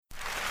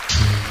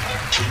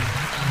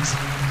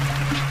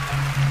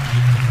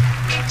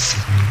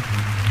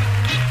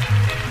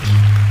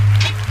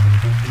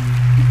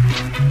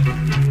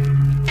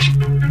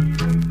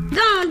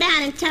Go on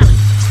down and tell him.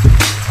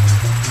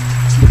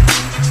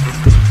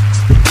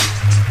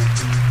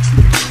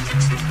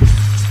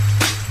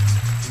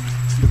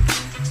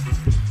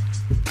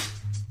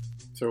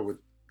 So with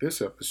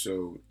this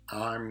episode,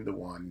 I'm the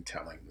one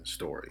telling the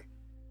story.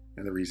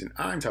 And the reason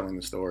I'm telling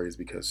the story is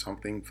because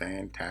something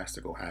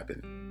fantastical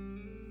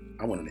happened.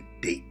 I went on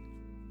a date.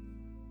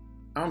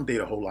 I don't date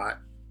a whole lot,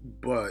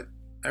 but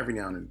every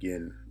now and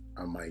again,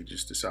 I might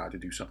just decide to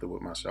do something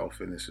with myself,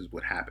 and this is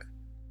what happened.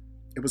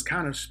 It was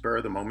kind of spur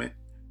of the moment,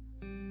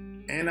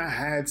 and I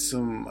had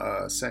some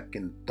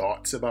second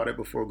thoughts about it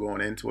before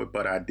going into it,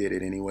 but I did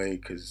it anyway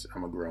because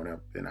I'm a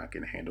grown-up and I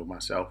can handle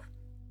myself.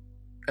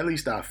 At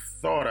least I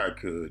thought I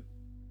could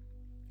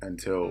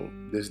until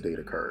this date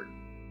occurred.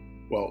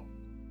 Well,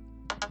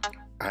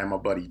 I have my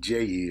buddy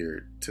Jay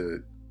here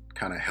to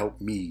kind of help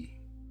me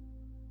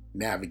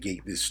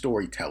navigate this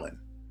storytelling.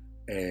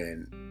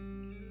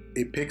 And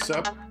it picks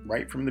up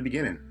right from the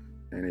beginning.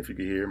 And if you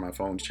can hear my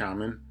phone's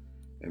chiming,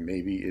 and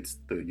maybe it's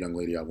the young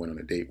lady I went on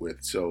a date with.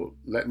 So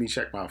let me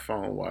check my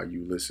phone while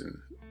you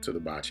listen to the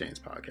By Chance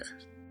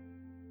podcast.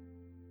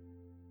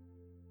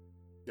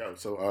 Yo,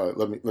 so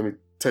let me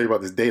tell you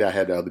about this date I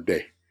had the other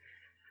day.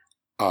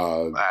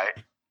 Right.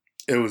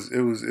 It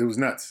was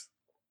nuts.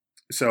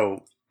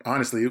 So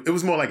honestly, it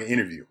was more like an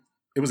interview.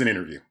 It was an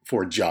interview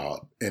for a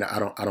job, and I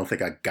don't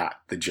think I got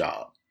the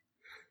job.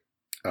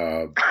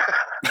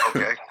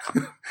 Okay.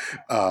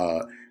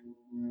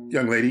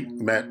 Young lady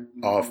met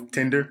off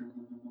Tinder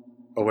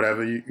or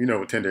whatever. You know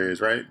what Tinder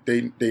is, right?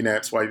 They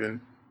nap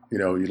swiping. You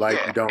know, you like,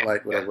 you don't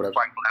like, whatever. Swipe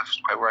left,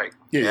 swipe right.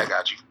 Yeah, I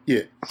got you.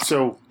 Yeah.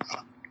 So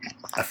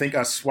I think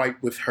I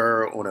swiped with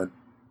her on a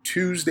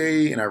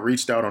Tuesday, and I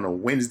reached out on a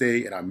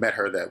Wednesday, and I met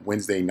her that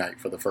Wednesday night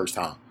for the first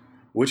time,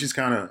 which is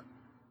kind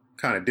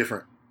of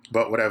different,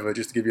 but whatever.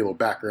 Just to give you a little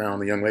background on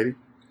the young lady,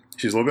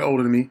 she's a little bit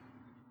older than me.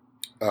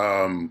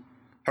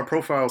 Her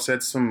profile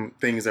said some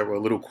things that were a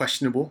little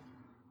questionable.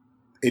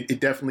 It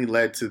definitely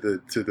led to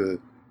the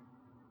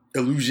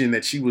illusion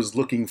that she was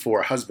looking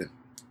for a husband,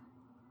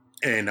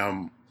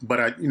 and but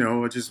I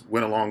just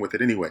went along with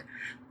it anyway.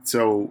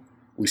 So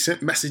we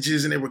sent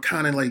messages, and they were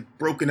kind of like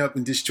broken up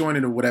and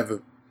disjointed or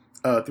whatever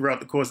throughout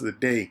the course of the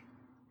day.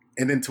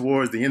 And then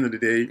towards the end of the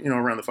day,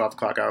 around the 5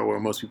 o'clock hour where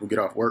most people get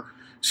off work,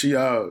 she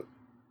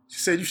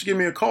said, "You should give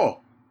me a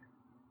call."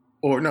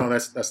 Or no,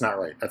 that's not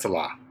right. That's a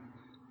lie.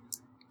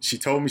 She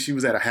told me she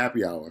was at a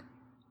happy hour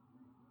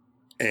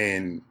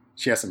and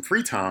she has some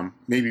free time.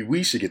 Maybe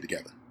we should get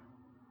together.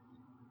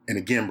 And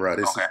again, bro,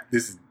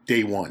 this is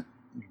day one.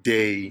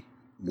 Day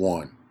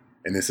one.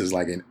 And this is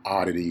like an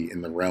oddity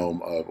in the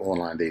realm of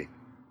online dating.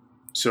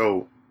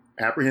 So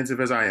apprehensive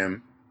as I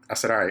am, I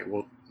said, all right,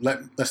 well,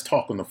 let's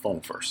talk on the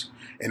phone first.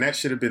 And that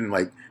should have been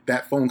like,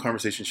 that phone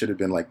conversation should have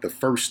been like the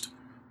first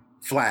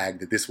flag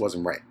that this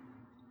wasn't right.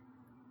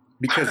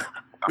 Because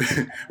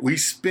we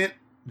spent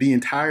the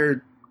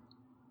entire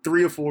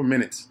 3 or 4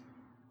 minutes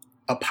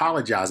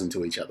apologizing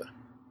to each other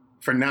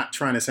for not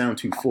trying to sound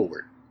too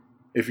forward,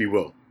 if you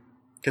will.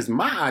 Because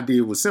my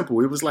idea was simple.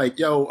 It was like,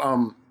 yo,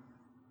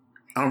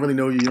 I don't really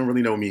know you. You don't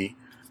really know me.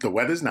 The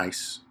weather's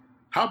nice.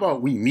 How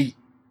about we meet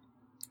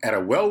at a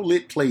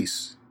well-lit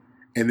place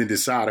and then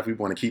decide if we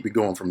want to keep it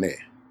going from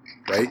there,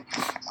 right?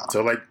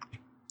 So, like,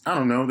 I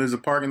don't know. There's a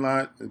parking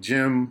lot, a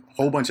gym,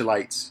 whole bunch of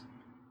lights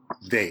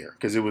there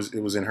because it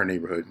was in her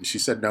neighborhood. And she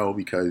said no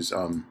because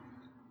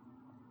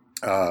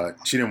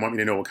she didn't want me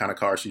to know what kind of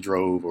car she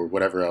drove or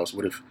whatever else.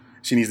 What if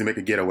she needs to make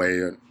a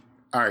getaway?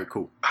 All right,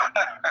 cool.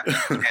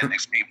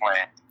 Next speed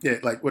plan. Yeah,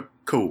 like what?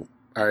 Cool.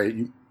 All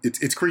right,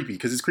 it's creepy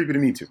because it's creepy to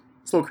me too.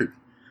 It's a little creepy.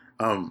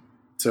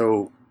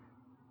 So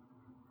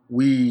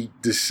we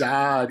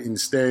decide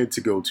instead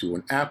to go to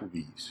an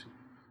Applebee's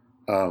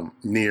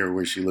near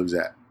where she lives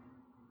at,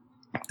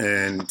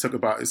 and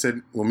it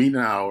said we'll meet in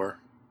an hour.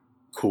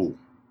 Cool.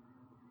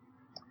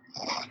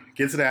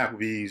 Get to the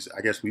Applebee's.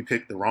 I guess we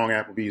picked the wrong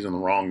Applebee's on the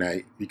wrong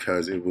night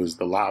because it was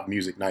the live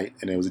music night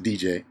and it was a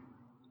DJ.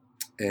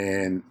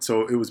 And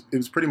so it was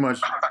pretty much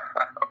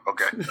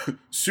okay.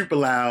 super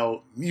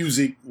loud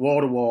music, wall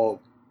to wall,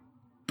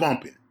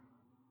 bumping,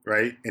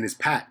 right? And it's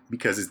packed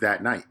because it's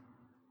that night.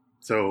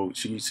 So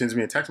she sends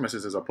me a text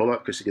message as I pull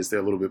up because she gets there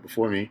a little bit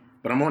before me,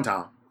 but I'm on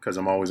time because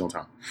I'm always on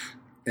time.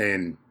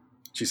 And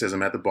she says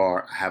I'm at the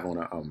bar. I have on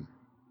a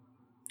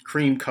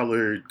cream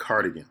colored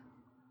cardigan.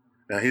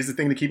 Now here's the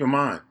thing to keep in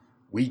mind.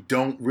 We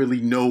don't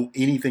really know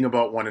anything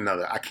about one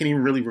another. I can't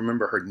even really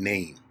remember her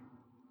name,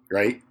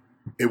 right?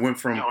 It went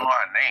from... You don't know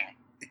her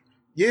name?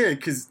 Yeah,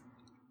 because,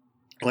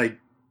 like,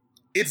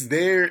 it's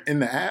there in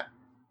the app,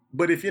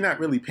 but if you're not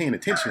really paying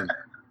attention,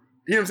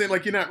 you know what I'm saying?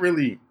 Like, you're not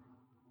really...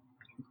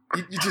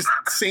 You're just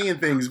saying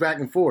things back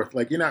and forth.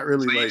 Like, you're not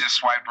really, so you just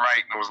swiped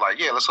right and was like,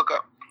 yeah, let's hook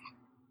up.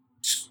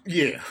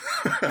 Yeah.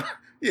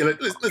 Yeah,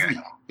 let's meet.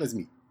 Let's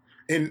meet.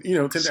 And,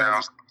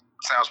 sounds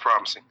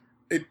promising.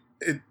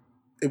 It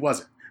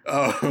wasn't.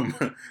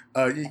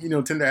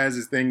 Tinder has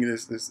this thing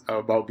this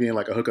about being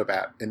like a hookup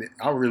app, and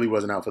I really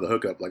wasn't out for the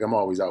hookup. Like I'm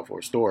always out for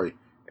a story,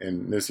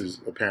 And this is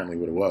apparently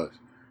what it was.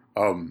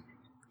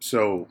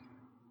 So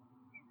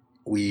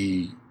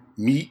we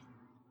meet.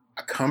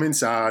 I come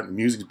inside. The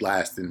music's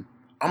blasting.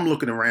 I'm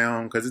looking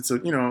around because it's a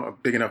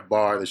big enough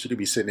bar that she could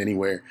be sitting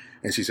anywhere.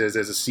 And she says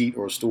there's a seat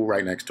or a stool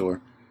right next to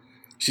her.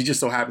 She just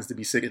so happens to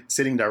be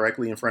sitting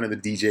directly in front of the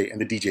DJ and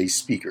the DJ's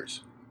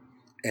speakers.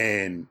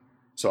 And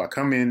so I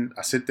come in,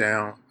 I sit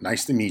down.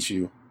 Nice to meet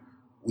you.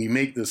 We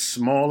make the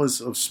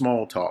smallest of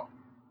small talk.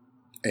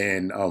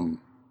 And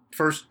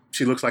first,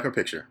 she looks like her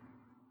picture.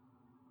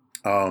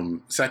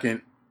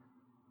 Second,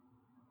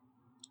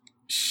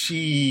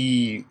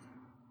 she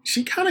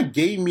kind of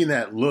gave me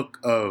that look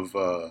of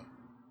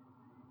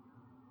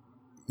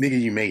nigga,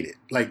 you made it.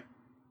 Like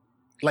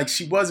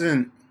she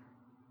wasn't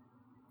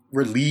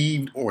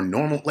relieved or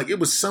normal. Like it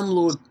was some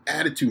little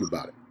attitude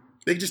about it.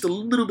 Like just a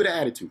little bit of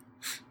attitude.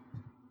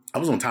 I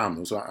was on time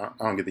though, so I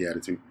don't get the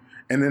attitude.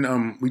 And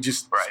then we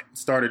just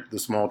started the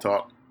small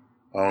talk,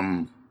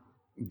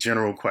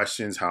 general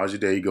questions. How's your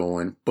day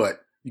going?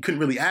 But you couldn't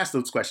really ask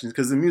those questions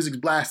because the music's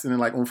blasting and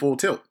like on full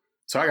tilt.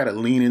 So I got to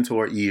lean into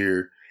her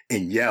ear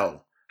and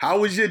yell, "How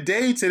was your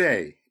day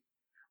today?"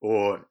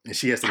 And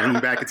she has to lean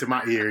back into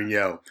my ear and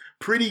yell,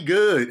 "Pretty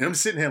good." And I'm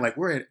sitting here like,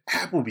 we're at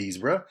Applebee's,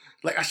 bro.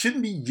 Like I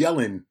shouldn't be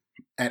yelling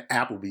at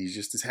Applebee's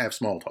just to have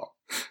small talk,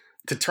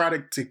 to try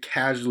to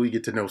casually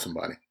get to know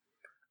somebody.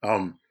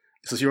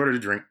 So she ordered a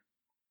drink.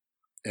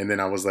 And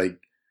then I was like,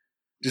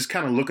 just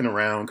kind of looking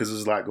around because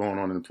there's a lot going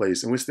on in the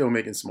place. And we're still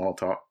making small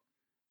talk.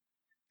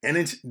 And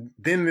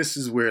then this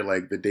is where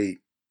like the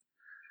date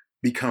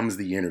becomes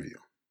the interview.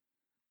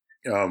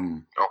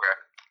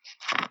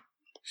 Okay.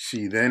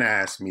 She then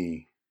asked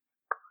me,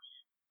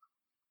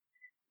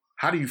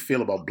 "How do you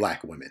feel about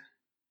black women?"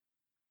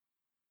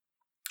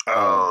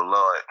 Oh,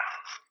 Lord.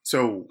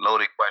 So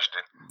loaded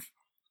question.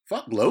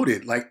 Fuck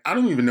loaded. Like, I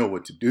don't even know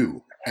what to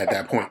do at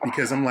that point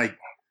because I'm like,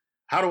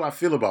 how do I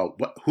feel about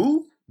what?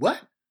 Who?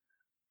 What?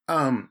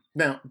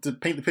 Now, to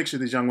paint the picture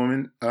of this young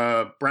woman,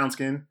 brown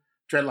skin,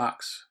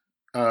 dreadlocks,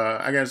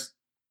 I guess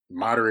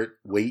moderate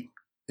weight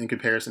in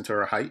comparison to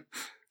her height.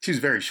 She was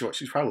very short.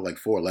 She's probably like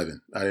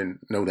 4'11". I didn't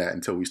know that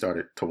until we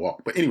started to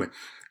walk. But anyway,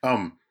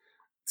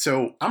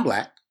 so I'm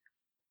black.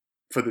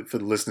 For the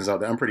listeners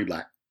out there, I'm pretty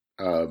black.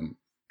 In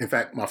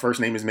fact, my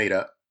first name is made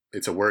up.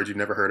 It's a word you've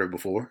never heard of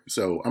before.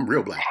 So I'm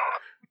real black.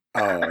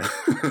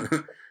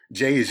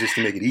 Jay is just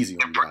to make it easy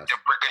on you guys.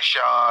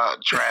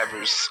 Brickenshaw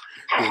Travers.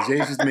 Yeah, Jay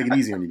is just to make it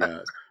easy on you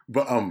guys.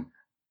 But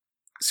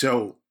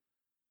so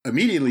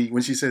immediately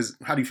when she says,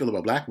 "How do you feel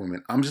about black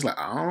women?" I'm just like,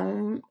 I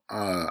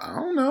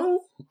don't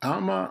know.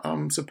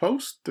 I'm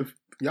supposed to.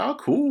 Y'all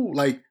cool.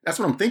 Like that's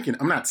what I'm thinking.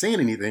 I'm not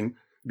saying anything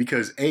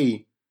because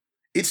A,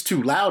 it's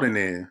too loud in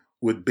there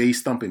with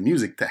bass thumping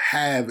music to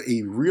have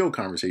a real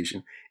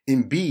conversation,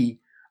 and B,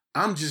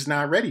 I'm just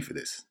not ready for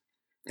this.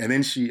 And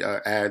then she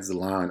adds the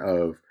line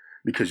of,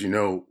 "Because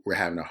we're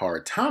having a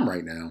hard time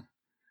right now.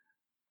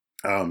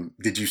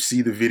 Did you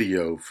see the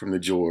video from the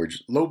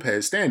George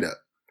Lopez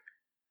stand-up?"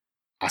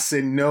 I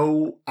said,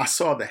 no, I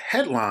saw the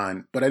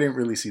headline, but I didn't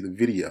really see the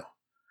video.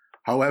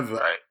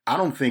 However, I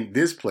don't think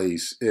this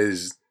place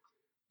is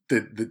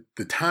the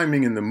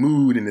timing and the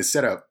mood and the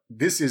setup.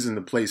 This isn't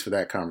the place for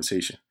that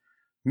conversation.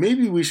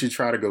 Maybe we should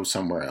try to go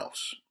somewhere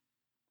else.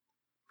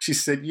 She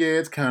said, yeah,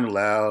 it's kind of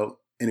loud,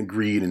 and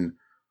agreed and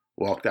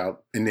walked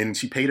out. And then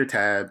she paid her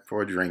tab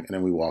for a drink, and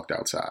then we walked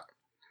outside.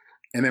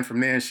 And then from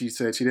there, she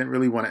said she didn't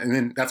really want to. And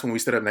then that's when we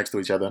stood up next to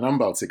each other, and I'm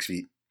about 6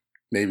 feet.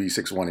 Maybe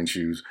 6'1" in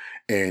shoes.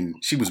 And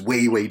she was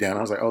way, way down.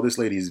 I was like, oh, this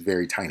lady is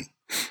very tiny.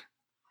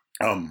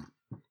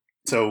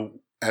 So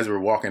as we were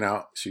walking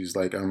out, she was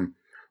like,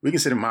 we can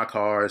sit in my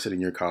car, sit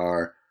in your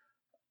car.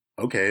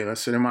 Okay,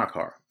 let's sit in my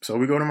car. So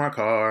we go to my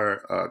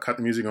car, cut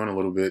the music on a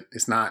little bit.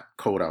 It's not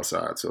cold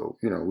outside. So,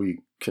 we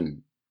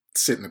can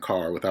sit in the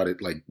car without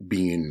it like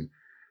being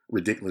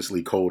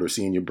ridiculously cold or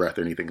seeing your breath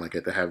or anything like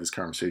that to have this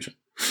conversation.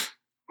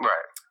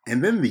 Right.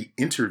 And then the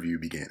interview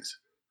begins.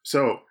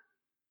 So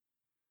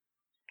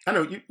I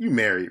know you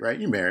married, right?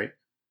 You married.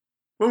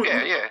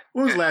 Yeah.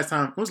 When was the last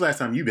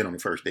time you been on the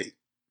first date?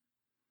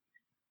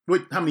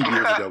 How many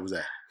years ago was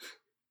that?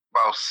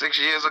 About 6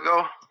 years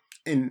ago.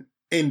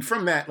 And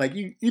from that, like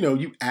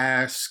you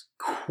ask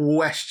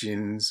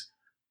questions,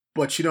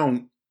 but you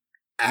don't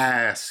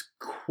ask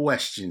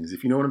questions,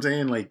 if you know what I'm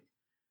saying. Like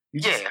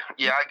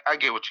I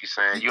get what you're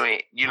saying.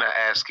 You're not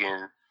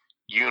asking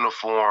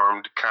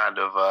uniformed kind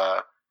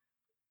of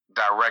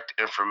direct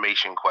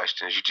information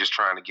questions. You're just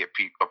trying to get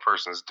a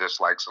person's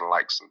dislikes and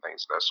likes and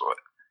things of that sort.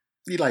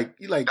 You like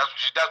that's what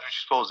you're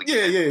supposed to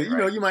get. Yeah.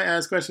 Right? You might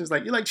ask questions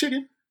like, "You like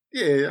chicken?"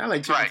 Yeah, I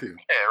like chicken too.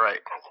 Yeah, right.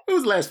 What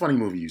was the last funny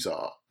movie you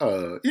saw?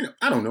 I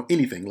don't know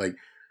anything. Like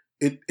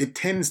it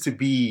tends to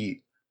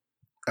be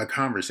a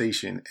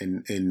conversation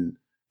and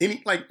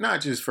any, like,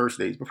 not just first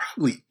dates, but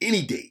probably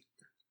any date.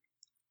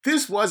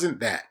 This wasn't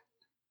that.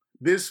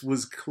 This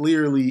was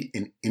clearly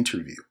an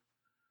interview.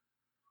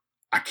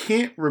 I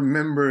can't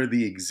remember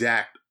the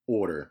exact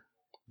order,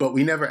 but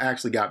we never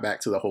actually got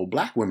back to the whole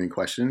black women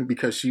question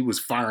because she was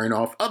firing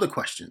off other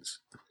questions.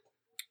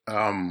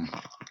 One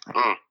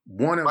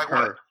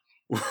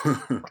of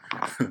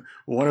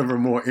one of her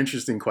more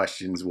interesting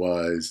questions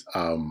was,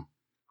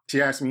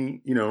 she asked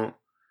me,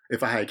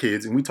 if I had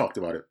kids, and we talked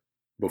about it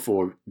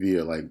before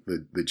via like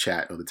the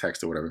chat or the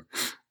text or whatever.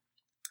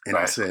 And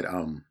I said,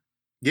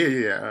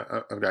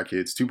 I've got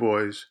kids, 2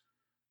 boys,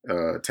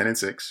 10 and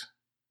 6.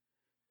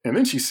 And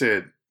then she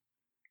said,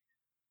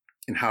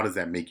 and how does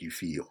that make you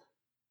feel?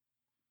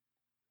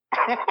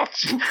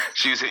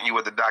 She was hitting you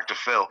with the Dr.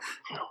 Phil.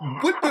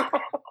 What the?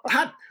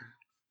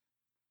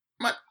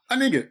 My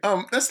nigga,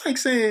 that's like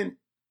saying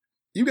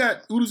you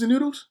got oodles and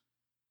noodles,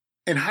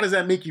 and how does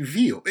that make you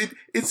feel?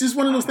 It's just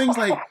one of those things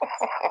like,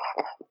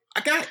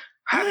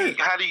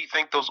 How do you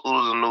think those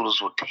oodles and noodles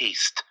will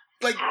taste?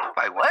 Like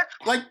what?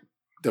 Like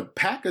the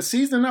pack of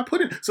seasoning I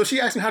put in. So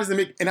she asked me, how does it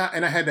make, and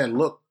I had that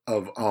look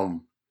of,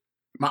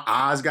 my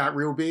eyes got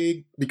real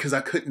big because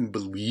I couldn't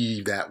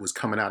believe that was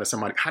coming out of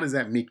somebody. How does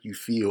that make you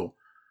feel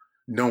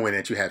knowing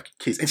that you have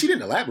kids? And she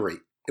didn't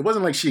elaborate. It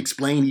wasn't like she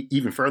explained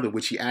even further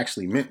what she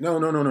actually meant.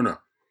 No.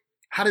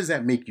 How does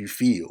that make you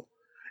feel?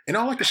 And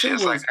all I could say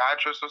was, a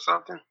psychiatrist or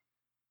something?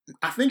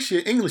 I think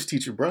she's an English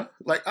teacher, bro.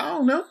 Like, I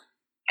don't know.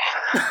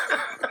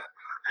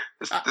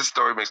 This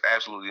story makes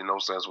absolutely no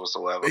sense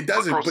whatsoever. It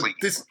doesn't. But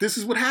this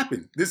is what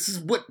happened. This is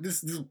what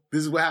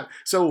happened.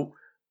 So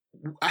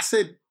I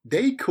said,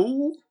 they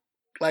cool?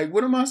 Like,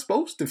 what am I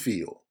supposed to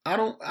feel? I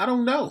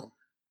don't know.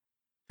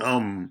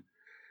 I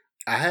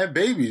had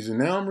babies and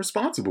now I'm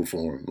responsible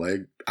for them.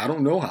 Like, I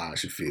don't know how I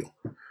should feel.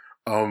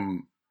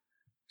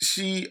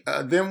 She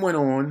then went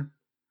on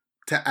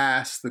to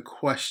ask the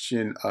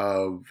question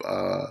of,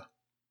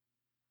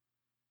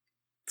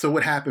 so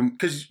what happened?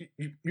 Because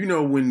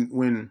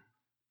when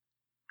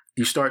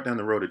you start down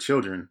the road of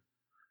children,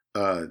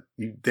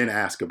 you then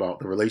ask about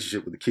the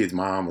relationship with the kid's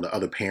mom or the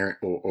other parent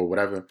or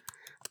whatever.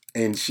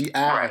 And she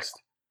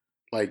asked,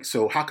 like,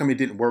 so how come it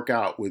didn't work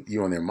out with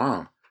you and their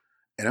mom?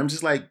 And I'm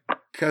just like,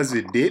 because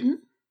it didn't.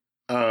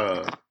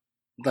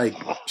 Like,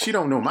 she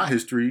don't know my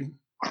history.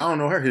 I don't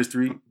know her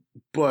history.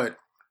 But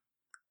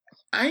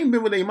I ain't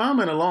been with a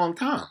mama in a long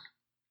time.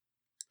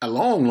 A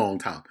long, long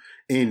time.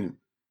 And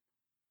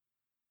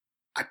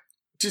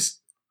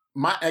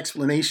my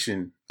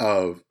explanation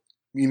of,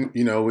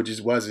 it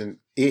just wasn't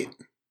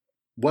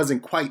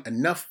quite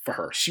enough for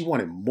her. She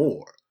wanted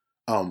more.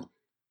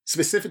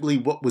 Specifically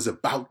what was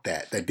about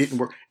that didn't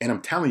work. And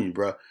I'm telling you,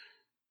 bro,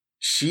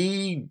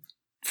 she,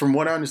 from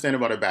what I understand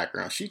about her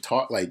background, she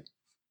taught like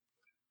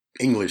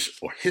English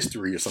or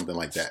history or something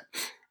like that.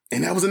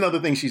 And that was another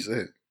thing she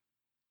said.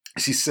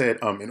 She said,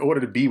 in order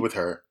to be with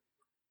her,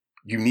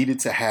 you needed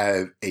to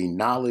have a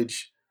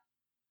knowledge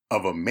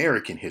of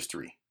American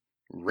history.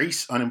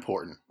 Race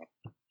unimportant.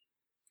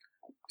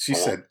 She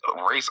said,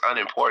 race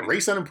unimportant.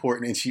 Race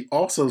unimportant. And she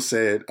also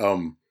said,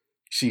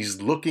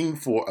 she's looking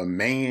for a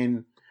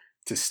man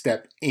to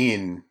step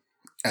in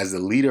as the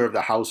leader of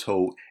the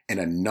household and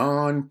a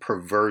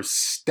non-perverse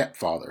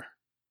stepfather.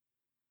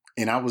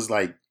 And I was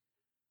like,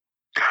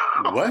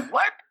 what?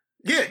 What?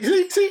 Yeah,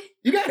 see,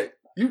 you got it.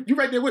 You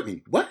right there with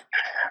me. What?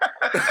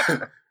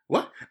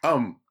 What?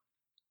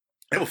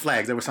 There were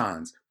flags, there were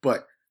signs.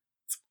 But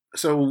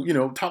so,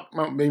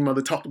 my baby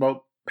mother talked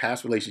about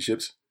past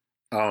relationships.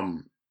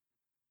 And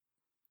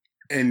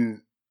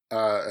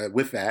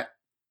with that,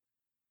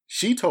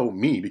 she told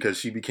me, because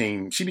she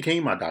became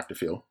my Dr.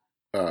 Phil.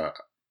 I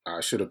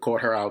should have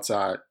caught her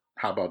outside.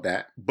 How about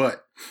that?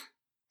 But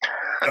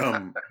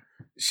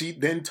she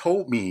then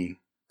told me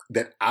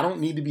that I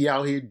don't need to be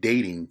out here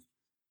dating.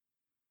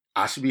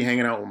 I should be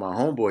hanging out with my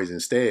homeboys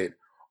instead.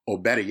 Or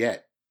better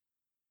yet,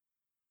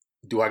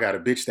 do I got a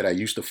bitch that I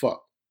used to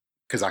fuck?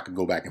 Because I could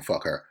go back and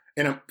fuck her.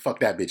 And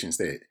fuck that bitch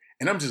instead.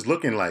 And I'm just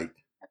looking like,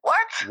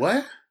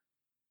 what?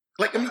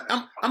 Like, I mean,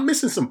 I'm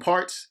missing some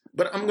parts,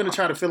 but I'm going to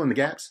try to fill in the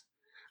gaps.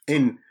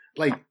 And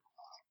like,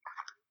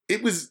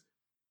 it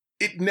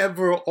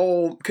never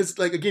all, because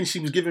like, again, she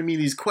was giving me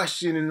these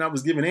questions and I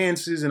was giving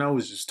answers and I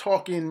was just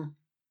talking.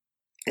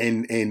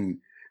 And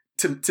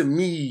to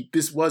me,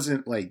 this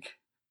wasn't like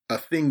a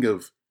thing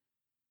of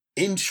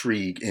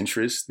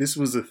interest. This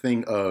was a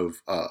thing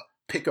of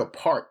pick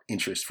apart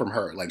interest from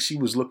her. Like, she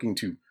was looking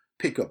to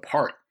pick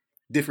apart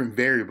different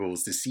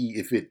variables to see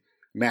if it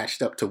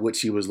matched up to what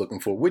she was looking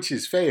for, which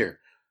is fair.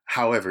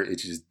 However,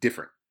 it's just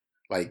different.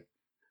 Like,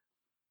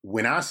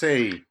 when I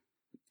say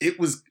it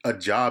was a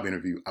job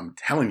interview, I'm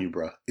telling you,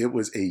 bro, it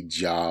was a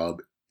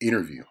job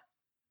interview.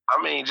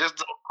 I mean, just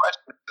the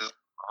question is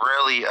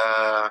really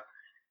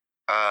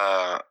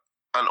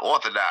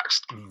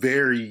unorthodox.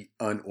 Very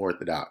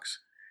unorthodox.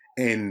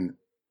 And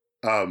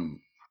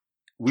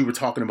we were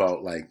talking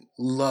about like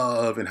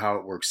love and how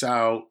it works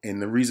out.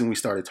 And the reason we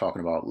started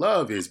talking about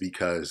love is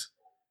because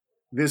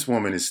this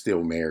woman is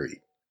still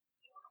married.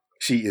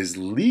 She is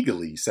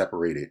legally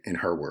separated, in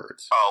her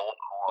words. Oh,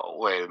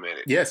 wait a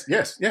minute. Yes.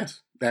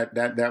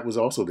 That was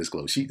also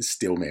disclosed. She is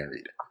still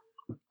married.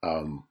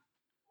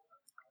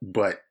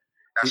 But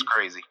that's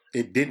crazy.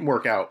 It didn't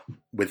work out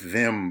with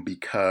them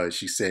because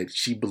she said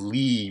she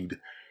believed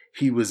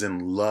he was in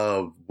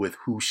love with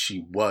who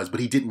she was, but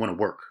he didn't want to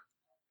work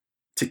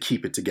to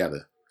keep it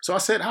together. So I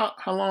said, how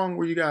long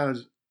were you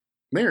guys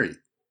married.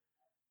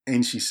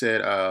 And she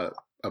said,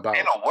 about,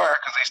 They don't work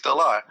because they still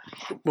are.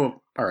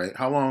 well, all right,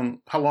 how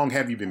long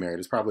have you been married?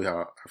 It's probably how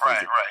I phrased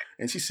Right, it. right.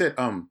 And she said,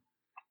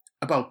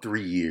 about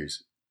 3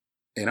 years.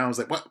 And I was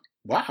like, what?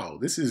 Wow,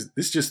 this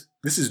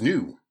is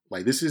new.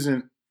 Like, this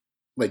isn't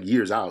like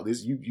years out.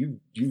 This, you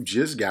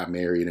just got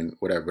married and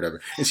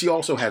whatever. And she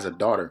also has a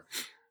daughter.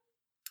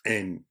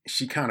 And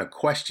she kind of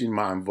questioned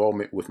my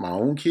involvement with my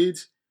own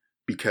kids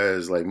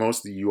because, like,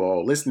 most of you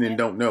all listening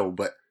don't know,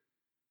 but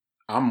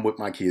I'm with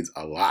my kids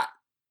a lot.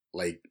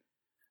 Like,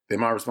 they're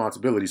my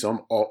responsibility.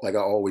 So I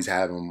always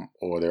have them,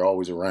 or they're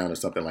always around or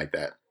something like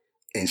that.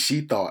 And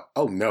she thought,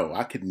 oh no,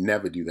 I could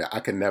never do that. I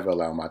could never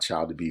allow my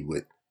child to be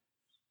with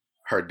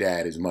her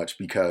dad as much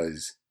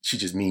because she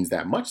just means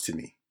that much to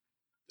me.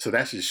 So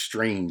that's just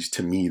strange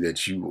to me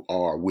that you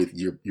are with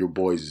your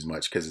boys as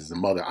much, because as a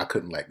mother, I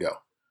couldn't let go.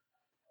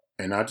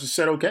 And I just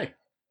said, okay.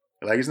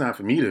 Like, it's not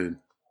for me to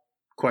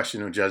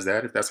question or judge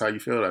that. If that's how you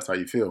feel, that's how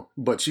you feel.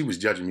 But she was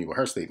judging me with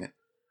her statement,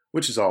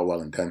 which is all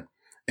well and done.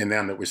 And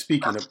now that we're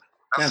speaking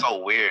That's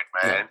so weird,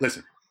 man. yeah,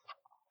 listen,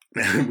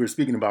 we're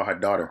speaking about her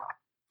daughter.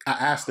 I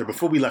asked her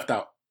before we left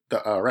out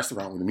the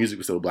restaurant when the music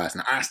was still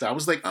blasting. I asked her, I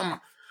was like,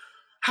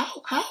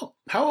 how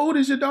old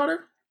is your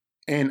daughter?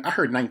 And I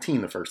heard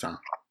 19 the first time.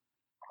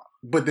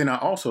 But then I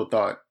also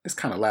thought, it's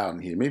kind of loud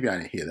in here. Maybe I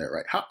didn't hear that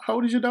right. How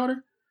old is your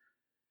daughter?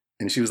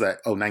 And she was like,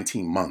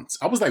 19 months.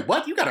 I was like,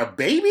 what? You got a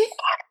baby?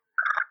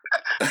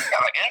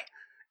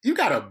 You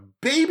got a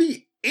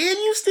baby and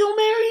you still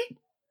married?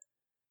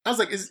 I was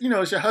like, is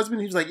your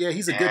husband? He was like, yeah,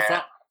 he's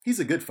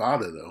a good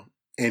father though.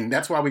 And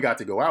that's why we got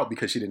to go out,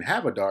 because she didn't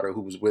have a daughter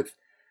who was with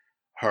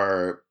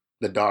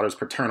the daughter's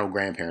paternal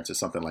grandparents or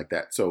something like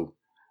that. So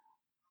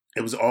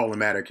it was all a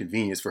matter of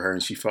convenience for her.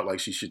 And she felt like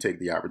she should take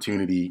the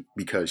opportunity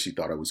because she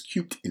thought I was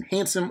cute and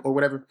handsome or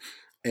whatever.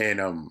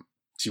 And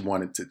she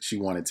wanted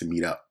to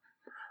meet up.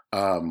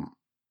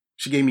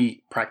 She gave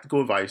me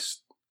practical advice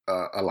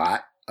a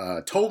lot,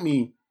 told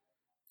me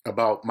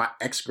about my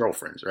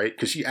ex-girlfriends, right?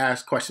 Because she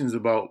asked questions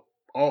about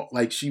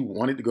she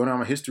wanted to go down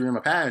my history and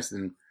my past.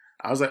 And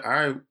I was like, all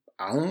right,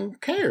 I don't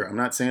care. I'm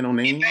not saying no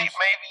names. You think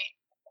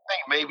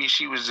maybe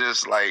she was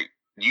just like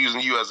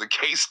using you as a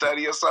case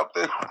study or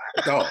something?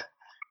 No,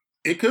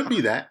 it could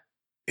be that.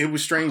 It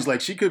was strange.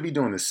 Like, she could be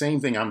doing the same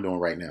thing I'm doing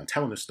right now,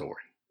 telling a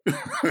story.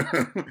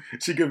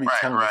 She could be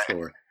telling a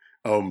story.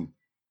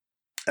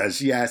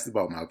 She asked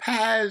about my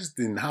past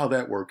and how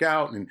that worked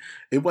out. And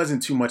it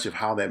wasn't too much of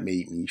how that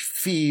made me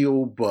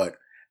feel, but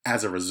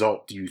as a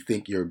result, do you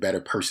think you're a better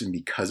person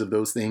because of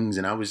those things?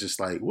 And I was just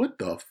like, what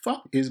the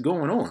fuck is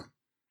going on?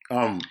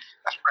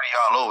 That's pretty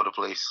all over the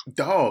place.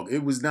 Dog,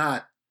 it was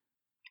not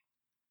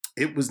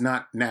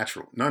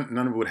natural. None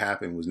of what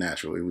happened was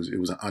natural. It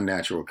was an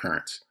unnatural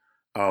occurrence.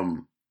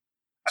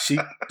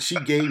 She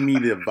gave me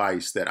the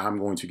advice that I'm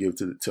going to give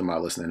to my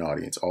listening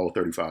audience, all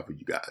 35 of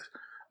you guys.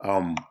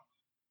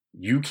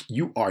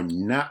 You are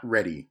not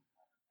ready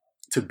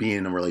to be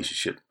in a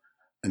relationship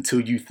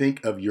until you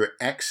think of your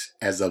ex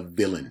as a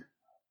villain.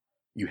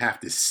 You have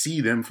to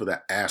see them for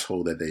the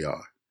asshole that they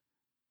are.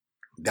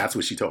 That's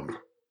what she told me.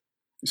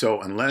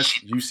 So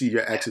unless you see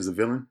your ex as a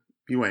villain,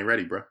 you ain't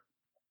ready, bro.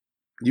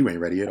 You ain't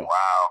ready at all.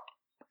 Wow.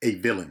 A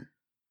villain.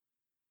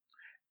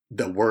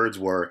 The words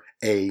were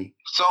a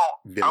So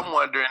villain. I'm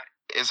wondering,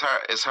 is her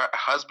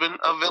husband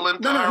a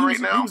villain to her right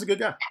now? He was a good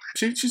guy.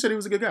 She said he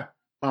was a good guy.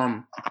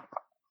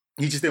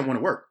 He just didn't want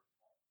to work.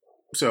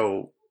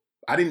 So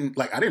I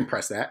didn't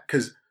press that,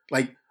 because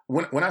like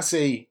when I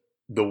say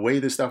the way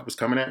this stuff was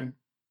coming at me,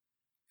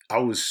 I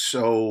was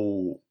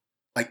so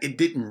like, it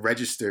didn't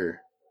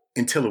register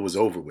until it was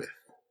over with.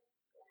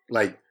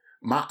 Like,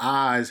 my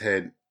eyes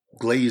had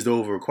glazed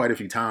over quite a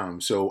few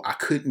times, so I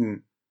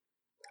couldn't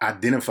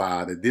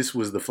identify that this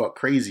was the fuck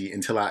crazy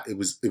until it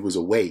was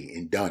away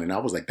and done. And I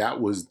was like, that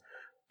was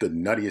the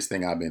nuttiest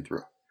thing I've been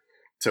through.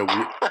 So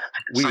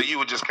so you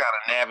were just kind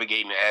of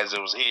navigating it as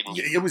it was hitting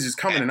you. It was just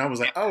coming, and I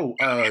was like,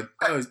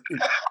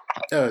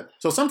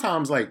 so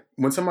sometimes, like,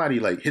 when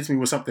somebody like hits me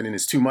with something and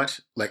it's too much,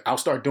 like, I'll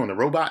start doing the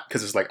robot,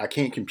 because it's like I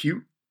can't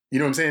compute. You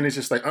know what I'm saying? It's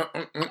just like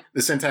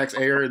the syntax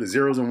error, the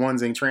zeros and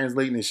ones ain't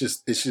translating. It's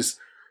just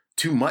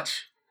too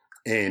much,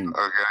 and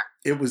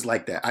it was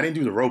like that. I didn't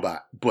do the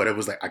robot, but it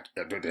was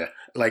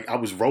like I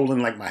was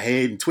rolling like my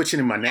head and twitching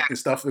in my neck and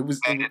stuff. It would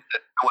have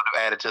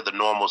added to the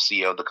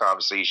normalcy of the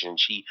conversation.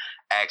 She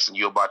asking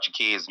you about your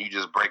kids, and you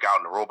just break out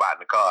in the robot in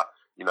the car.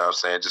 You know what I'm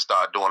saying? Just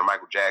start doing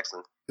Michael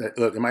Jackson.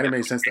 Look, it might have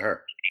made sense to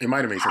her.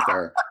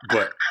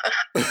 But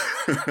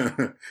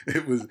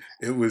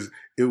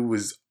it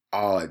was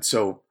odd.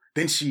 So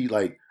then she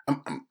like,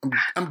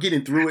 I'm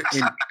getting through it.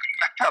 And kind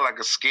of like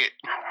a skit.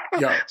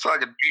 Yo. It's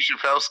like a Dave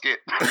Chappelle skit.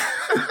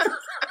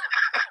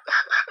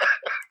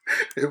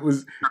 It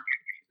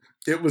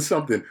was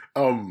something.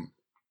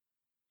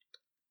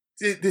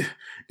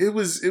 It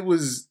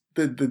was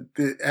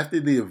the after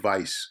the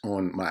advice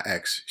on my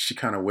ex, she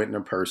kind of went in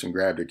her purse and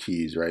grabbed her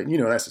keys, right? You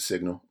know, that's a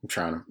signal. I'm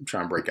trying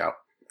to break out.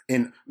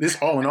 And this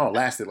all in all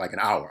lasted like an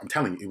hour. I'm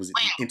telling you, it was an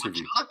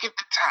interview. Look at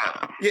the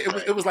time. Yeah,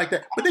 it was like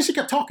that. But then she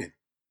kept talking.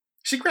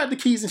 She grabbed the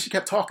keys and she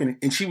kept talking.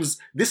 And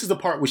this is the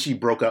part where she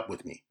broke up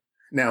with me.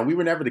 Now, we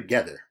were never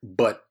together,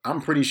 but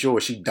I'm pretty sure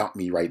she dumped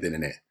me right then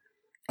and there.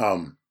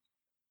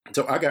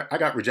 So I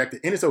got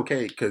rejected, and it's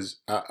okay because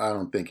I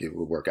don't think it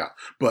would work out.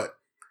 But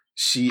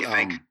she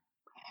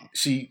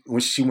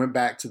when she went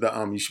back to the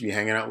you should be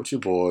hanging out with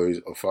your boys,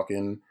 or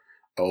fucking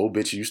old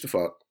bitch you used to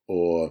fuck,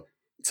 or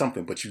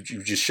something, but you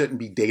just shouldn't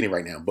be dating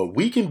right now. But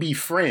we can be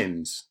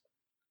friends.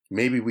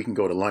 Maybe we can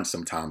go to lunch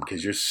sometime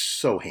because you're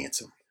so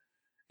handsome.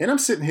 And I'm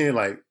sitting here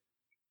like,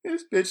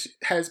 this bitch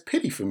has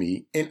pity for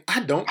me, and I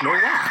don't know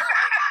why.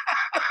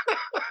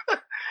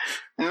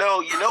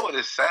 No, you know what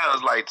it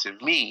sounds like to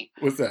me?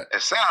 What's that?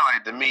 It sounds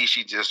like to me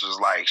she just was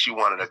like, she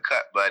wanted a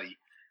cut buddy.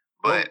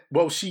 But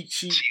well, she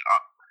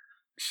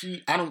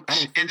I don't it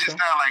think just so.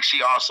 sounded like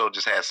she also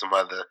just had some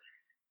other,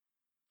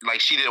 like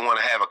she didn't want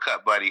to have a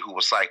cut buddy who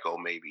was psycho,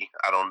 maybe.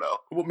 I don't know.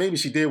 Well, maybe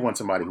she did want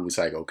somebody who was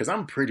psycho, because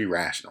I'm pretty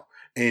rational.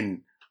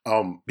 And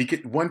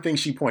because one thing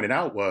she pointed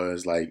out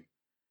was like,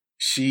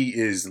 she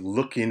is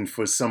looking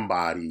for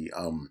somebody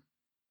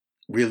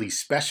really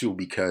special,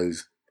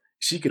 because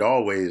she could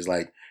always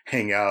like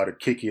hang out or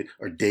kick it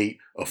or date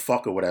or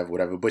fuck or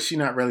whatever. But she's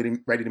not really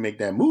ready to make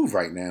that move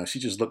right now.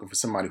 She's just looking for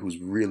somebody who's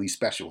really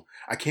special.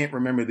 I can't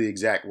remember the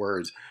exact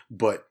words,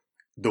 but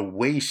the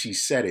way she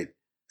said it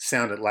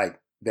sounded like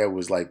there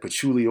was like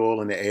patchouli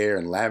oil in the air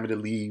and lavender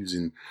leaves,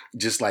 and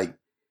just like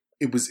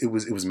it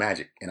was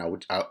magic. And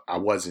I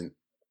wasn't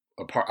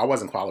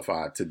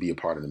qualified to be a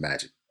part of the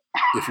magic,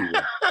 if you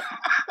will.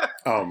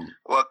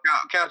 Well,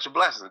 count your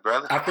blessings,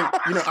 brother. I think,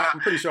 I'm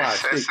pretty sure I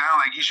escaped. It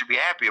sounds like you should be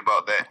happy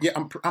about that. Yeah,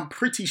 I'm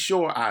pretty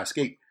sure I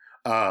escaped.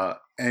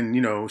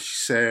 And she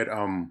said,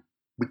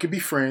 we could be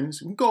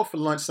friends. We can go for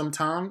lunch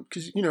sometime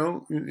because,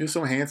 you're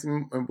so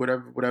handsome and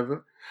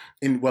whatever.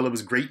 And well, it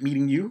was great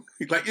meeting you.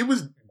 Like, it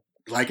was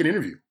like an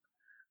interview.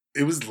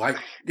 It was like,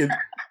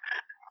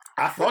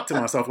 I thought to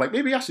myself, like,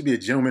 maybe I should be a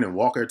gentleman and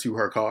walk her to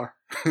her car.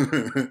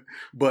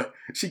 But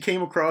she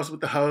came across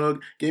with the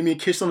hug, gave me a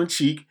kiss on the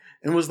cheek,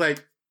 and was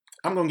like,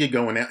 I'm going to get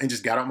going now, and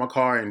just got out my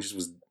car and just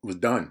was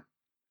done.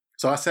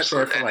 So I sat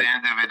there for like...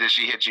 At the end of it, did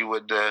she hit you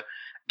with the,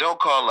 don't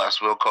call us,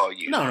 we'll call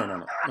you?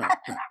 No.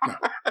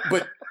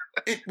 But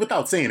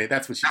without saying it,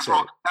 that's what she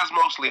said. That's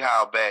mostly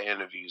how bad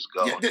interviews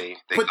go. Yeah, they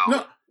but go.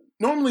 No,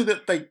 normally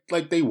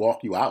they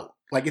walk you out.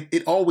 Like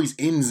it always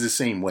ends the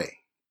same way,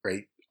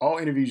 right? All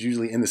interviews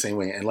usually end the same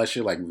way, unless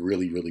you're like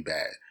really, really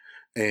bad.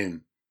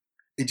 And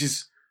it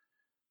just...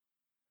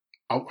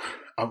 I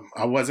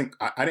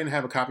didn't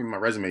have a copy of my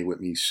resume with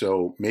me,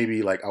 so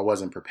maybe like I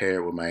wasn't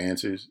prepared with my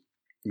answers.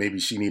 Maybe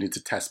she needed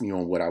to test me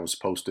on what I was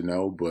supposed to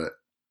know, but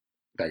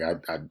like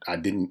I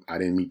didn't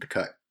meet the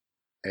cut.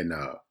 And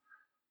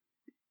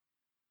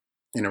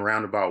in a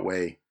roundabout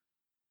way,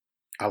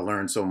 I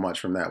learned so much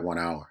from that 1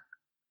 hour.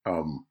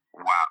 Wow.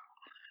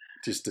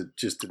 Just to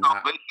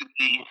not...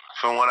 Basically,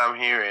 from what I'm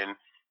hearing,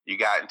 you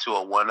got into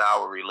a 1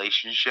 hour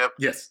relationship.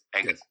 Yes.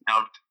 And got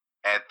dumped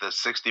at the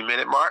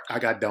 60-minute mark? I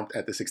got dumped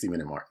at the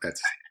 60-minute mark.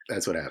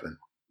 That's what happened.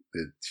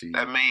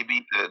 That may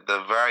be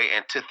the very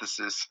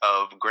antithesis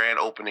of grand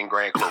opening,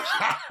 grand closing.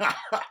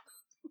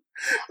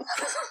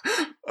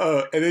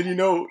 And then you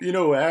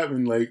know what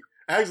happened? Like,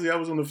 actually, I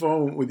was on the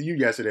phone with you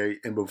yesterday,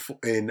 and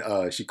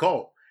she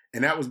called,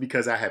 and that was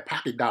because I had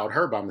pocket dialed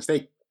her by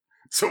mistake.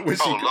 So when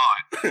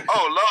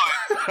Oh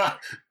Lord!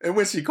 And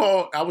when she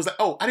called, I was like,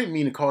 "Oh, I didn't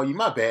mean to call you.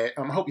 My bad.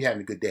 I hope you're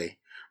having a good day."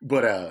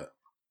 But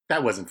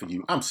that wasn't for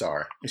you. I'm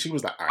sorry. And she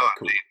was like, "All right,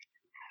 cool."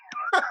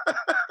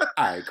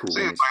 All right, cool.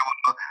 She was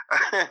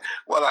like,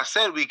 well, I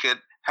said we could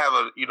have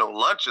a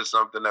lunch or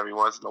something every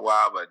once in a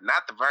while, but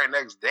not the very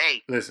next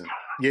day. Listen,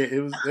 yeah,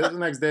 it was the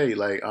next day.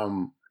 Like,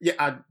 yeah,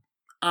 I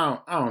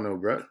don't know,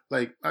 bro.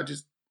 Like, I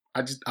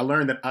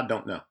learned that I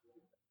don't know.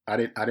 I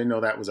didn't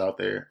know that was out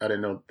there. I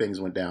didn't know things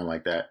went down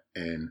like that,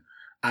 and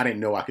I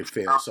didn't know I could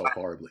fail so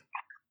horribly.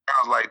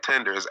 Sounds like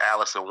Tinder is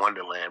Alice in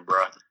Wonderland,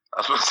 bro.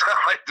 That's what it sounds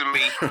like to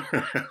me.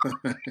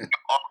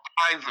 All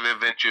kinds of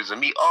adventures and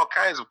meet all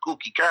kinds of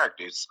kooky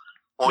characters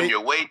on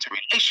your way to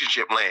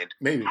relationship land.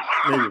 Maybe.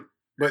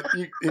 But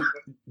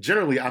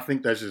generally, I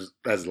think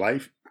that's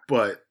life.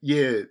 But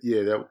yeah,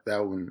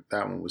 that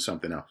one was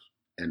something else.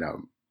 And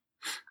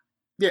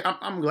yeah,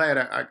 I'm glad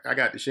I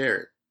got to share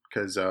it,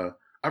 because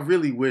I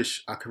really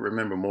wish I could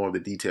remember more of the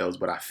details,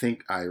 but I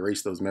think I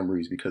erased those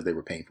memories because they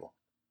were painful.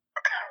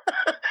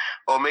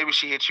 Or maybe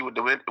she hit you with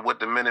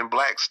the Men in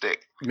Black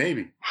stick.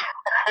 Maybe.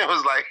 It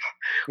was like,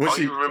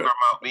 you remember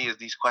about me is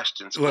these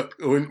questions. Look,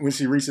 when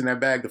she reached in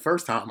that bag the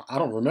first time, I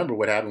don't remember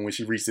what happened when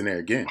she reached in there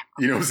again.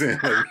 You know what I'm saying?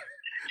 Like,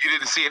 you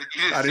didn't see it.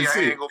 You didn't see her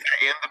hand go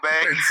back in the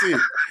bag. I didn't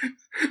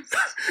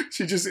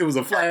see it. It was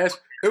a flash.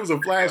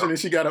 And then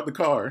she got up the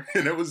car,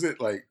 and that was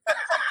it. Like,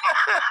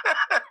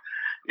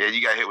 yeah,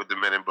 you got hit with the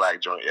Men in Black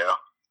joint, yeah.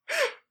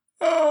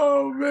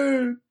 Oh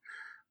man.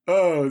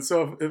 Oh,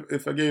 so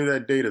if I gave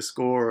that date a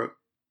score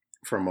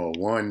from a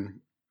 1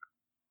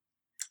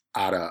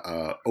 out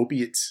of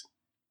opiates,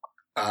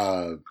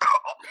 I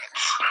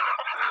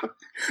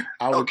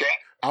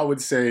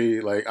would say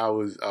like I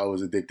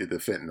was addicted to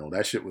fentanyl.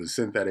 That shit was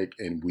synthetic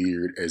and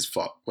weird as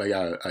fuck. Like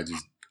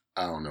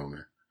I don't know,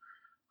 man.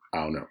 I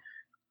don't know.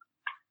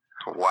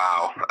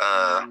 Wow.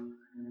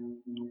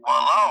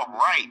 Well, all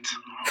right.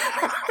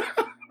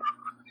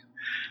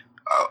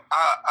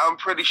 I'm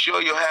pretty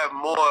sure you'll have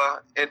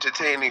more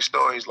entertaining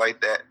stories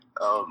like that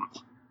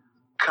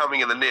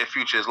coming in the near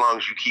future as long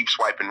as you keep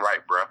swiping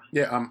right, bro.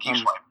 Yeah,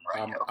 Swiping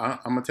right.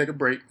 I'm gonna take a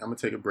break. I'm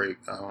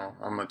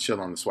gonna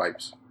chill on the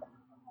swipes.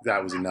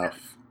 That was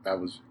enough. That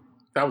was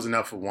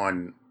enough for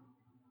 1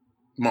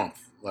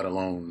 month, let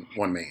alone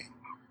one man.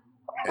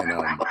 And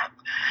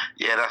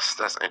yeah,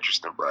 that's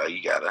interesting, bro.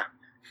 You gotta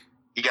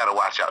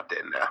watch out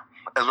there now.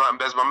 As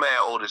my man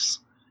Otis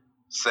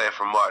said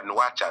from Martin,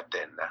 watch out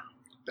there now.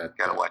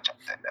 Gotta watch out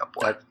there now,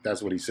 boy.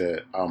 That's what he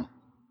said.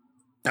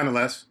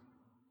 Nonetheless,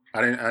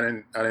 I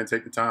didn't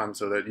take the time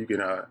so that you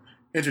can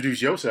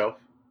introduce yourself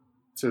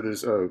to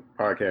this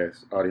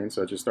podcast audience.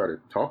 I just started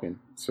talking,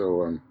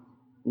 so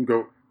you can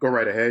go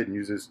right ahead and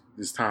use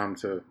this time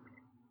to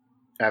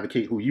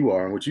advocate who you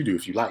are and what you do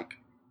if you like.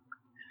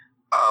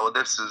 Well,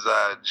 this is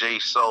J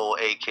Soul,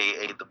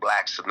 aka the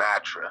Black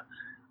Sinatra.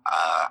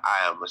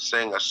 I am a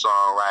singer,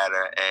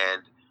 songwriter,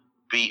 and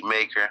beat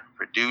maker,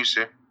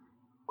 producer,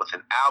 with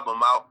an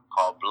album out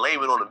called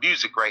Blame It on the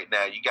Music right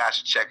now. You guys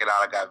should check it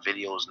out. I got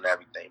videos and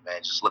everything,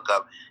 man. Just look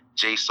up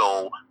J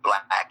Soul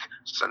Black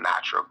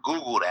Sinatra.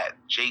 Google that,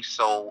 J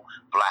Soul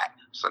Black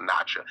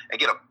Sinatra, and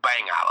get a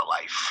bang out of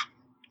life.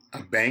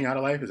 A bang out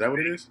of life? Is that what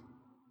it is?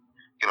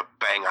 Get a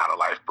bang out of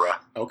life, bruh.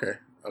 Okay.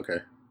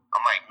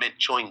 I'm like mint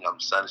chewing gum,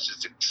 son. It's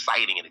just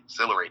exciting and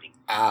exhilarating.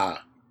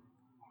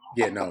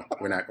 Yeah, no,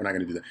 we're not gonna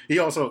do that. He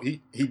also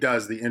he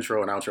does the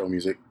intro and outro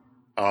music.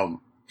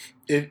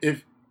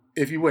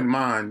 If you wouldn't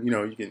mind,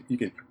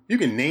 you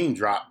can name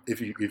drop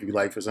if you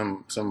like for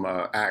some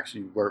acts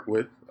you work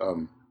with,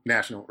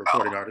 national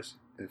recording artists,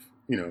 if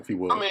you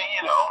would. I mean,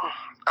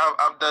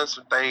 I've done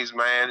some things,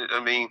 man. I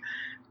mean,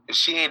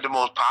 she ain't the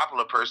most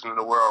popular person in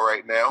the world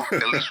right now,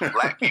 at least for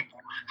black people.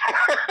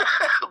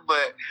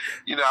 But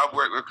I've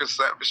worked with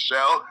Cassette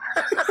Michelle.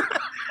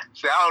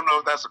 See, I don't know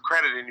if that's a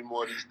credit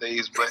anymore these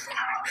days, but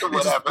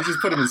whatever. You just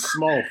put them in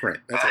small print.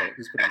 That's all.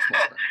 Just put them in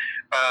small print.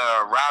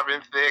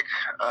 Robin Thicke,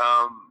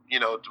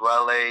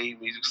 Dwelle,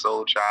 Music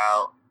Soul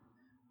Child,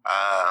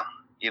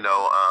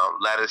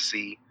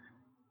 Lettucey.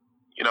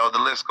 The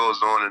list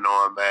goes on and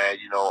on, man.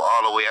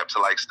 All the way up to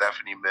like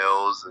Stephanie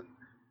Mills and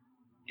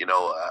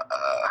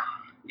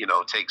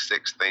Take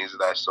Six, things of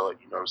that sort.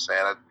 You know what I'm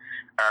saying?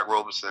 Eric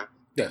Roberson.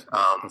 Yes,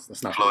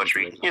 that's not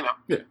poetry. Yeah,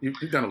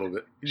 you've done a little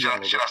bit. Should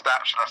I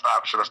stop?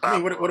 I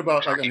mean, what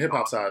about like on the hip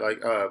hop side?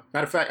 Like,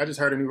 matter of fact, I just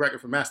heard a new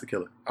record from Master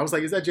Killer. I was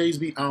like, is that Jay's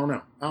beat? I don't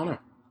know.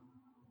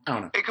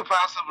 It could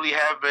possibly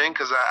have been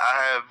because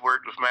I have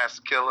worked with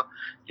Master Killer.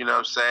 You know what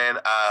I'm saying?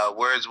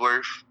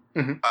 Wordsworth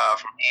from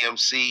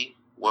EMC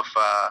with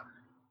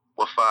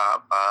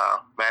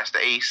Master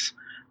Ace.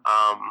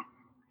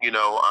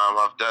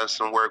 I've done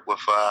some work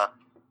with a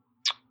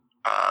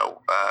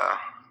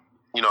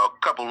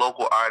couple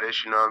local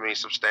artists.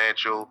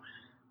 Substantial,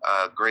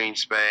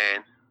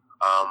 Greenspan,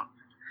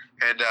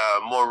 and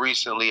more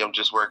recently, I'm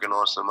just working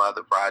on some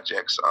other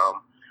projects.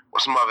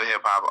 With some other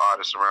hip hop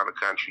artists around the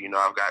country.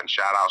 I've gotten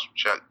shout outs from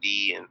Chuck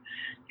D and,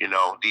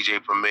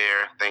 DJ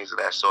Premier, things of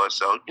that sort.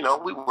 So,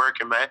 we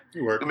working, man.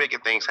 We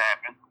making things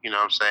happen, you know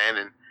what I'm saying?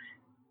 And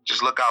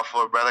just look out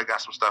for it, brother. Got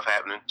some stuff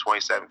happening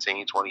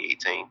 2017,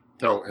 2018.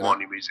 More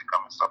new music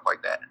coming, stuff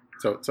like that.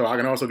 So I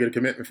can also get a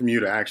commitment from you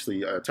to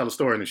actually tell a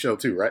story in the show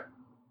too, right?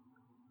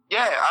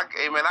 Yeah,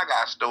 I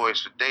got stories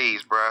for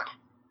days, bro.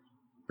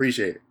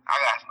 Appreciate it. I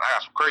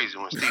got some crazy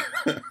ones too.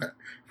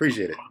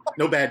 Appreciate it.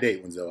 No bad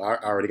date ones though. I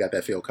already got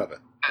that field covered.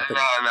 No,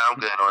 I'm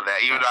good on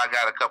that. Even though I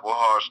got a couple of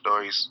hard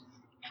stories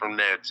from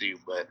there too,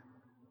 but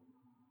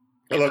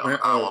look, man,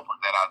 I don't want to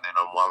put that out there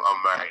no more.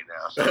 I'm married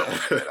now,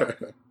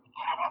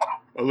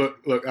 so.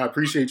 Look, I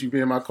appreciate you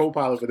being my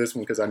co-pilot for this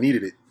one because I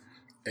needed it.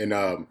 And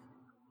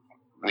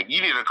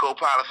you need a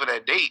co-pilot for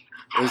that date.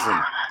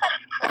 Listen,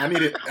 I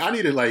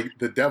needed like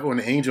the devil and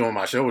the angel on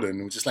my shoulder,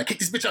 and was just like, kick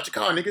this bitch out your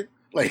car, nigga.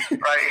 Like,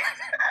 right.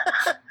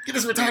 Get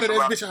this retarded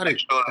ass bitch out of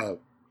here.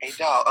 Hey,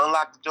 dog,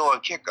 unlock the door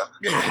and kick her.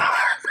 Yeah.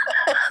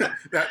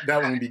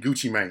 that one would be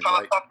Gucci Mane.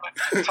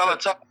 Tell her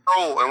to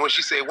roll, and when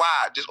she say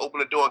why, just open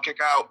the door and kick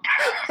her out.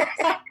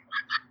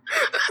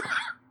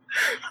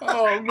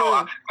 Oh man. No,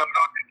 I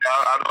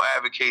don't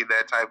advocate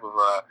that type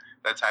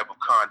of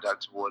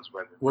conduct towards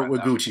women. What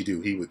would Gucci do?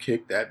 He would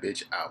kick that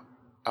bitch out.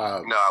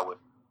 No, I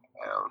wouldn't.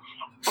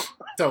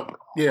 So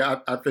yeah,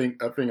 I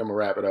think I'm gonna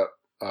wrap it up.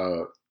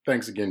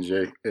 Thanks again,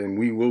 Jay, and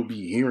we will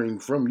be hearing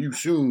from you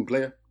soon,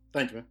 player.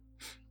 Thanks, man.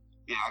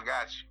 Yeah, I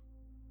got you.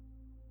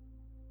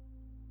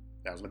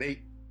 That was my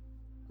date.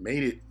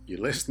 Made it. You're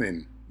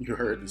listening. You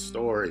heard the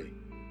story.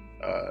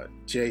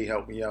 Jay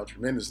helped me out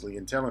tremendously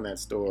in telling that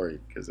story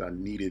because I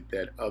needed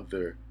that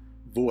other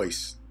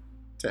voice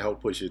to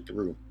help push it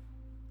through.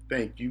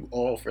 Thank you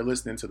all for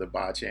listening to the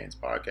By Chance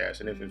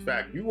podcast. And if in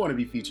fact you want to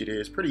be featured here,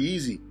 it's pretty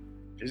easy.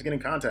 Just get in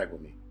contact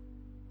with me.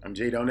 I'm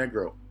Jay Del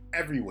Negro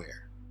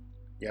everywhere.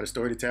 You got a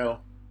story to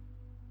tell?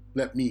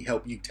 Let me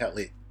help you tell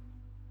it.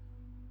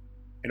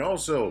 And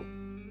also,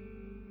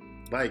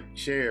 Like,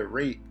 share,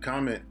 rate,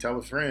 comment, tell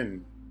a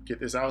friend. Get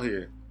this out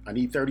here. I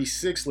need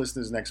 36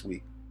 listeners next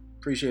week.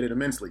 Appreciate it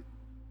immensely.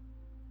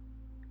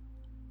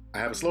 I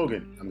have a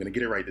slogan. I'm going to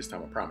get it right this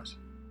time, I promise.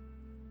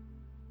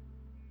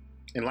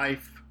 In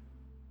life,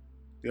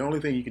 the only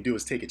thing you can do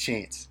is take a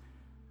chance.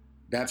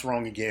 That's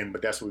wrong again,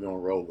 but that's what we're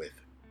going to roll with.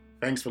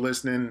 Thanks for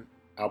listening.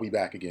 I'll be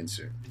back again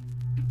soon.